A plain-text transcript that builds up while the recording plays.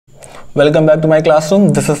Welcome back to my classroom.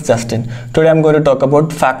 This is Justin. Today I'm going to talk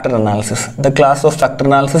about factor analysis. The class of factor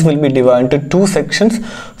analysis will be divided into two sections.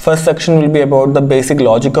 First section will be about the basic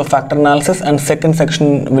logic of factor analysis, and second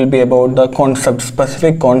section will be about the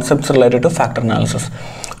specific concepts related to factor analysis.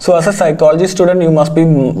 So as a psychology student, you must be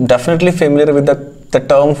definitely familiar with the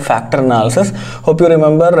term factor analysis. Hope you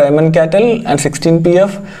remember Raymond Cattell and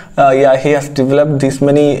 16PF. He has developed these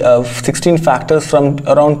many 16 factors from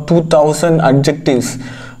around 2000 adjectives.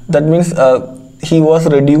 That means he was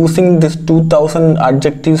reducing this 2000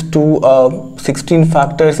 adjectives to 16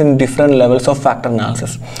 factors in different levels of factor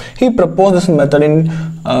analysis. He proposed this method in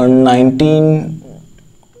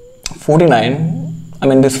 1949. I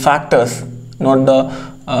mean, these factors, not the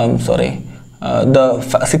the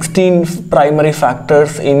 16 primary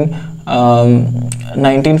factors in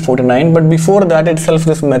 1949, but before that itself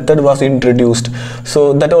this method was introduced.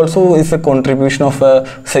 So that also is a contribution of a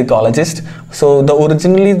psychologist. So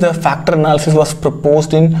originally the factor analysis was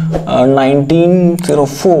proposed in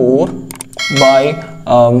 1904 by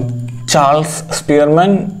Charles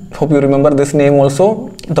Spearman. Hope you remember this name also.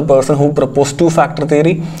 The person who proposed two-factor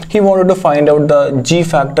theory. He wanted to find out the G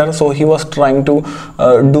factor, so he was trying to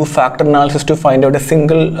do factor analysis to find out a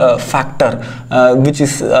single factor which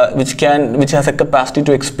has a capacity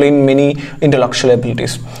to explain many intellectual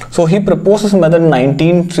abilities. So he proposed this method in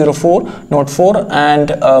 1904, not 4, and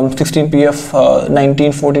 16PF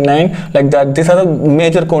 1949, like that. These are the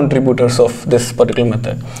major contributors of this particular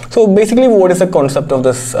method. So basically, what is the concept of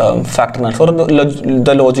this factor analysis, or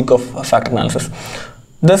the logic of factor analysis?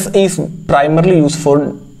 This is primarily used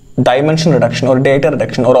for dimension reduction or data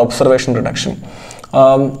reduction or observation reduction,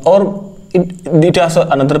 or it has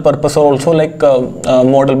another purpose also, like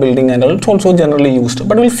model building, and it's also generally used.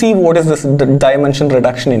 But we'll see what is this dimension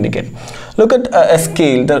reduction indicate. Look at a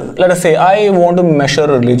scale. Let us say I want to measure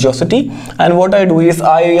religiosity, and what I do is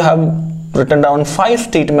I have written down 5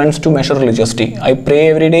 statements to measure religiosity. I pray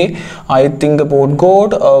every day. I think about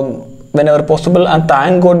God whenever possible, and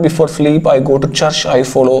thank God before sleep. I go to church. I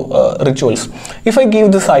follow rituals. If I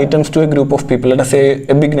give these items to a group of people, let us say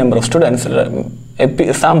a big number of students, a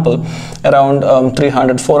sample around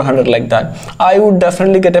 300, 400, like that, I would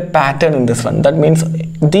definitely get a pattern in this one. That means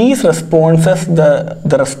these responses,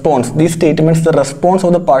 these statements, the response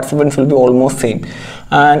of the participants will be almost same.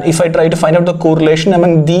 And if I try to find out the correlation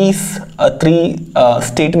among these 3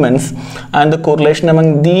 statements and the correlation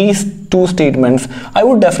among these 2 statements, I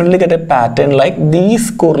would definitely get a pattern like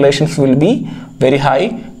these correlations will be very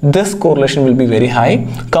high, this correlation will be very high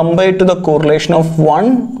compared to the correlation of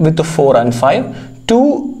 1 with the 4 and 5,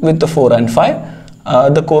 2 with the 4 and 5.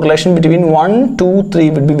 The correlation between 1, 2, 3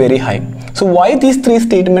 would be very high. So why these 3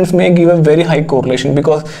 statements may give a very high correlation?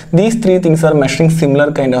 Because these 3 things are measuring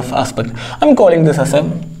similar kind of aspect. I'm calling this as a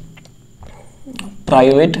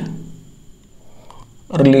private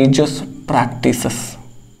religious practices,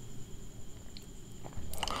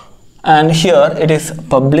 and here it is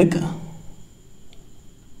public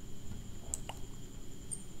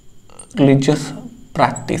religious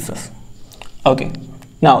practices. Okay,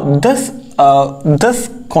 now this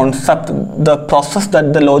concept, the process,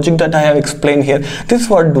 that the logic that I have explained here, this is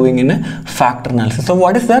what doing in a factor analysis. So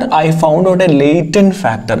what is that? I found out a latent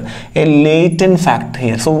factor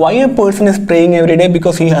here. So why a person is praying every day?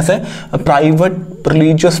 Because he has a private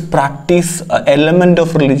religious practice element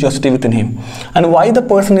of religiosity within him. And why the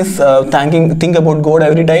person is think about God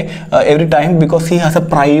every time? Because he has a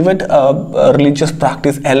private religious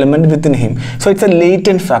practice element within him. So it's a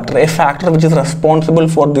latent factor, a factor which is responsible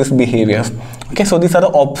for these behaviors. Okay, so these are the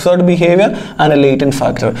observed behavior and a latent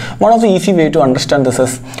factor. One of the easy way to understand this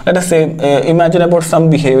is, let us say, imagine about some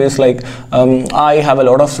behaviors like I have a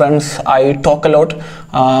lot of friends, I talk a lot,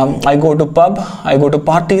 I go to pub, I go to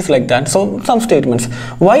parties, like that. So some statements.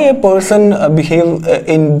 Why a person behave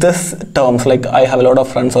in this terms, like I have a lot of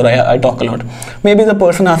friends or I talk a lot? Maybe the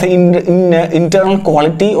person has an internal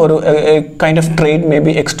quality or a kind of trait,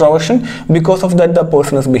 maybe extroversion. Because of that, the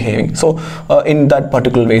person is behaving so in that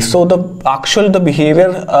particular way. So the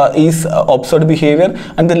behavior is observed behavior,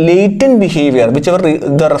 and the latent behavior, whichever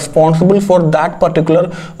the responsible for that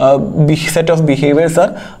particular set of behaviors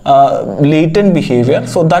are latent behavior.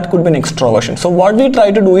 So that could be an extroversion. So what we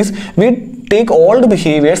try to do is we take all the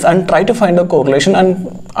behaviors and try to find a correlation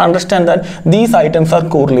and understand that these items are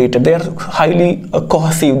correlated. They are highly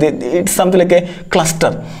cohesive. It's something like a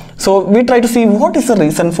cluster. So we try to see what is the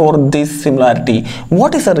reason for this similarity.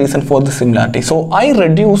 What is the reason for the similarity? So I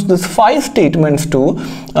reduce this 5 statements to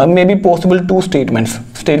maybe possible 2 statements.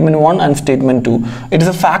 Statement 1 and statement 2. It is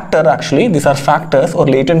a factor actually. These are factors or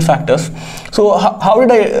latent factors. So how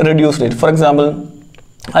did I reduce it? For example,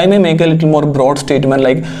 I may make a little more broad statement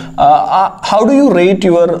like, how do you rate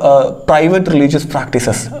your private religious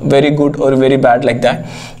practices? Very good or very bad, like that.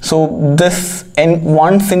 So this in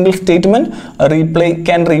one single statement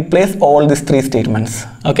can replace all these three statements.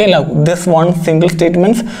 Okay, now this one single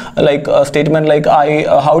statement, like a statement like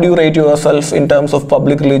how do you rate yourself in terms of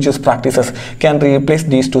public religious practices, can replace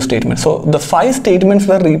these two statements. So the 5 statements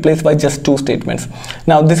were replaced by just 2 statements.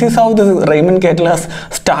 Now this is how the Raymond Kettle has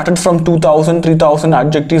started from 2000, 3000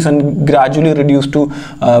 adjectives and gradually reduced to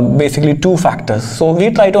basically 2 factors. So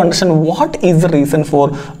we try to understand what is the reason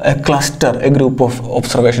for a cluster, a group of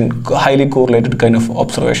observation, highly correlated kind of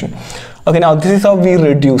observation. Okay, now this is how we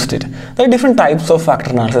reduced it. There are different types of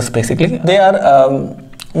factor analysis basically. They are,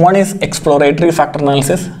 one is exploratory factor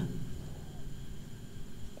analysis.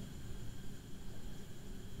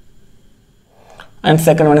 And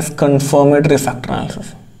second one is confirmatory factor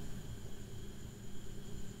analysis.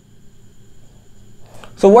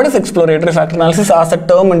 So what is exploratory factor analysis? As the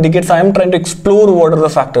term indicates, I am trying to explore what are the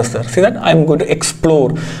factors there. See that? I am going to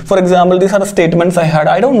explore. For example, these are the statements I had.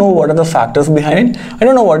 I don't know what are the factors behind it. I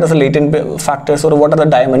don't know what are the latent factors or what are the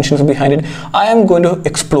dimensions behind it. I am going to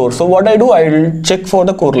explore. So what I do, I will check for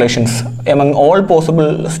the correlations among all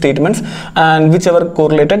possible statements, and whichever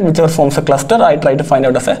correlated, whichever forms a cluster, I try to find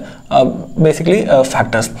out as basically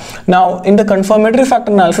factors. Now in the confirmatory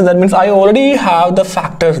factor analysis, that means I already have the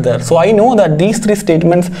factors there. So I know that these 3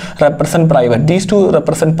 statements represent private, these 2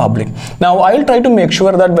 represent public. Now I will try to make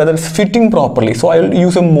sure that whether it's fitting properly. So I will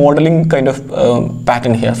use a modeling kind of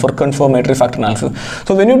pattern here for confirmatory factor analysis.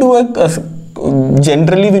 So when you do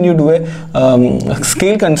generally when you do a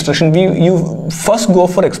scale construction, you first go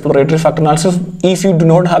for exploratory factor analysis if you do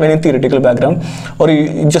not have any theoretical background, or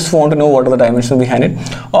you just want to know what are the dimensions behind it,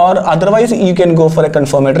 or otherwise you can go for a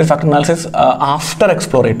confirmatory factor analysis after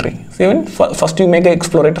exploratory. So first you make an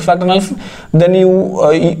exploratory factor analysis, then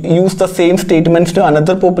you use the same statements to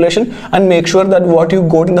another population and make sure that what you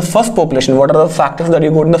got in the first population, what are the factors that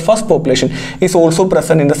you got in the first population, is also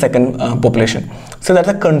present in the second population. So that's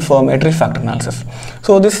a confirmatory factor analysis.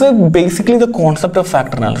 So this is basically the concept of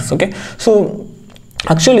factor analysis. Okay, so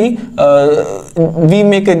actually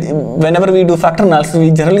whenever we do factor analysis,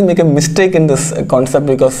 we generally make a mistake in this concept,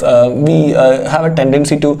 because we have a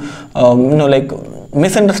tendency to like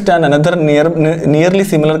misunderstand another nearly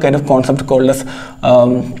similar kind of concept called as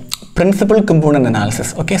principal component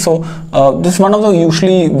analysis. Okay, so this is one of the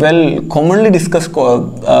usually commonly discussed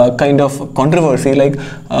kind of controversy, like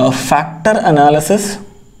factor analysis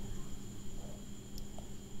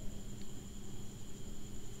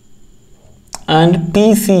and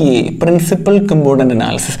PCA, principal component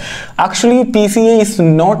analysis. Actually PCA is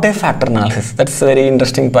not a factor analysis. That's a very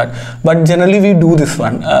interesting part, but generally we do this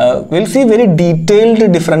one. We'll see very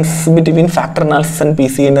detailed difference between factor analysis and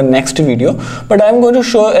PCA in the next video, but I'm going to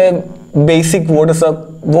show a basic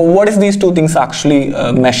what is these 2 things actually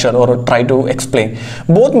measure or try to explain.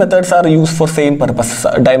 Both methods are used for same purpose,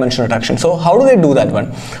 dimension reduction. So how do they do that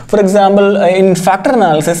one? For example, in factor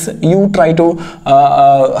analysis, you try to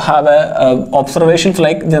have observations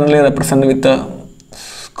like generally represented with a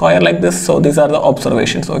square like this. So these are the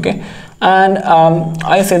observations. Okay, and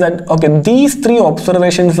I say that okay, these 3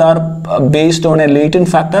 observations are based on a latent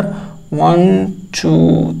factor 1,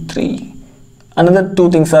 2, 3. Another 2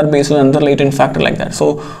 things are based on another latent factor, like that.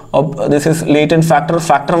 So this is latent factor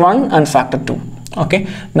 1 and factor 2. Okay,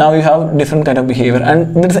 now you have different kind of behavior,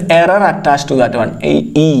 and there is error attached to that one.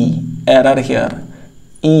 E error here,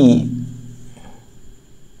 E.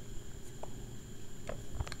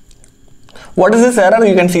 What is this error?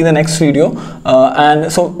 You can see the next video.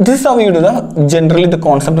 And so this is how you do generally the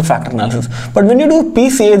concept of factor analysis. But when you do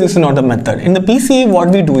PCA, this is not the method. In the PCA, what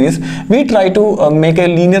we do is we try to make a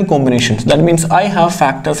linear combinations. That means I have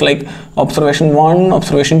factors like observation 1,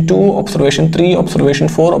 observation 2, observation 3, observation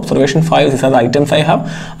 4, observation 5. These are the items I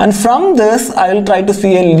have, and from this I will try to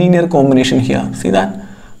see a linear combination here. See that?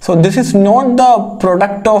 So this is not the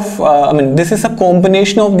product of, this is a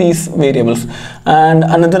combination of these variables and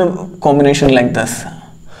another combination like this.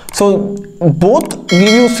 So both give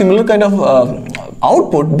you similar kind of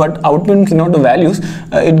output, but output is not the values.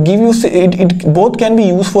 It both can be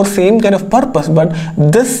used for same kind of purpose, but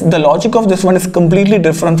the logic of this one is completely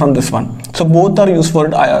different from this one. So both are used for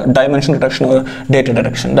dimension reduction or data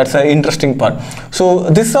reduction. That's an interesting part. So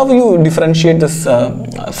this is how you differentiate this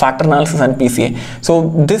factor analysis and PCA. So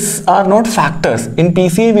these are not factors. In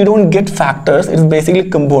PCA we don't get factors, it's basically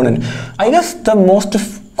component. I guess the most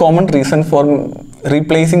common reason for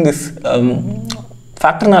replacing this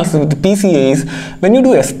factor analysis with PCA is when you do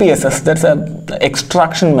SPSS, that's a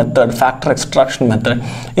extraction method, factor extraction method.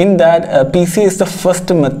 In that, PCA is the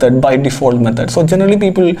first method by default method. So generally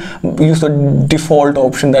people use the default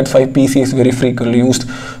option. That's why PCA is very frequently used.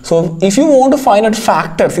 So if you want to find out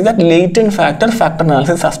factors, see that latent factor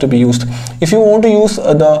analysis has to be used. If you want to use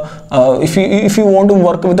if you want to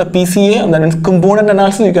work with the PCA, then in component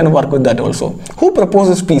analysis you can work with that also. Who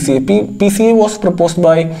proposes PCA? PCA was proposed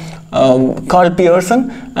by Carl Pearson,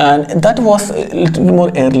 and that was a little more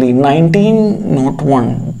early,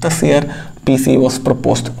 1901. This year PCA was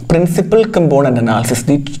proposed. Principal component analysis.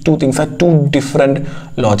 These two things are two different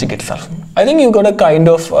logic itself. I think you got a kind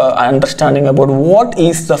of understanding about what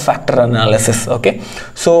is the factor analysis. Okay,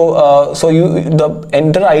 so the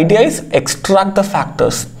entire idea is extract the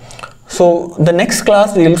factors. So the next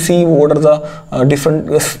class we will see what are the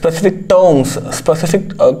different specific terms,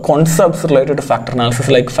 specific concepts related to factor analysis,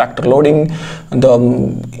 like factor loading, the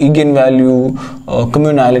eigenvalue,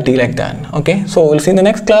 communality, like that. Okay, so we'll see in the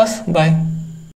next class. Bye.